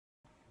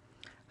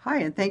Hi,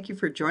 and thank you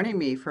for joining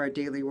me for our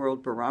Daily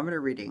World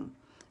Barometer reading.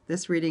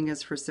 This reading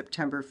is for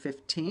September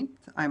 15th.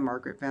 I'm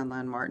Margaret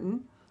VanLaanMartin,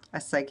 a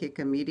psychic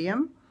and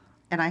medium,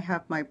 and I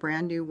have my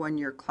brand new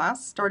one-year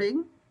class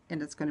starting,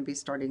 and it's going to be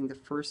starting the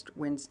first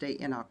Wednesday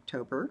in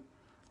October.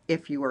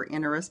 If you are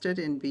interested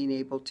in being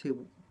able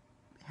to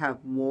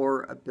have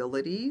more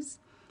abilities,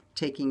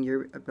 taking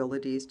your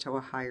abilities to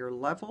a higher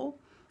level,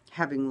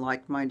 having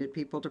like-minded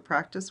people to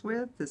practice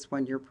with, this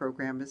one-year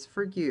program is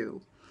for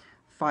you.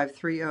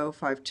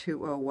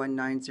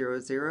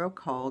 530-520-1900.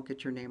 Call,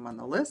 get your name on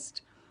the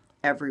list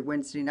every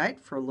Wednesday night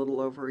for a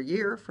little over a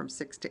year from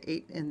 6 to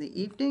 8 in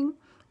the evening,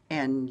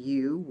 and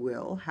you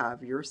will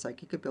have your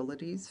psychic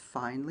abilities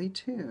finely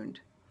tuned.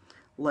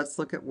 Let's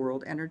look at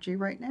world energy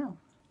right now.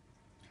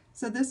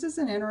 So this is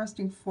an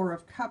interesting Four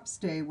of Cups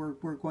day where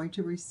we're going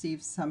to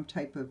receive some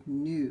type of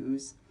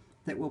news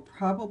that will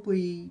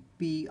probably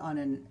be on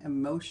an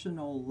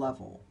emotional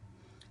level.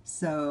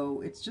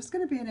 So it's just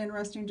going to be an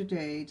interesting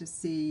day to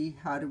see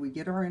how do we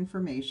get our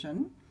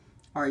information.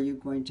 Are you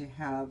going to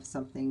have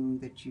something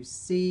that you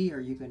see? Are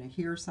you going to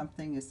hear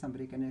something? Is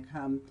somebody going to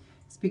come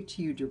speak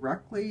to you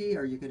directly?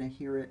 Are you going to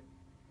hear it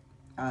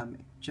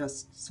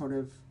just sort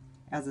of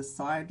as a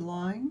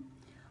sideline?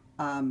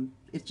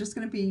 It's just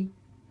going to be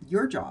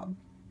your job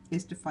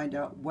is to find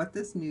out what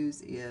this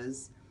news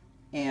is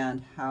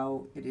and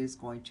how it is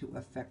going to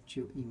affect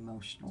you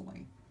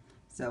emotionally.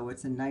 So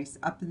it's a nice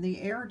up in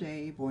the air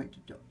day. Boy,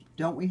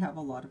 don't we have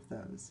a lot of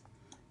those.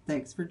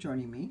 Thanks for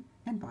joining me,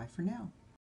 and bye for now.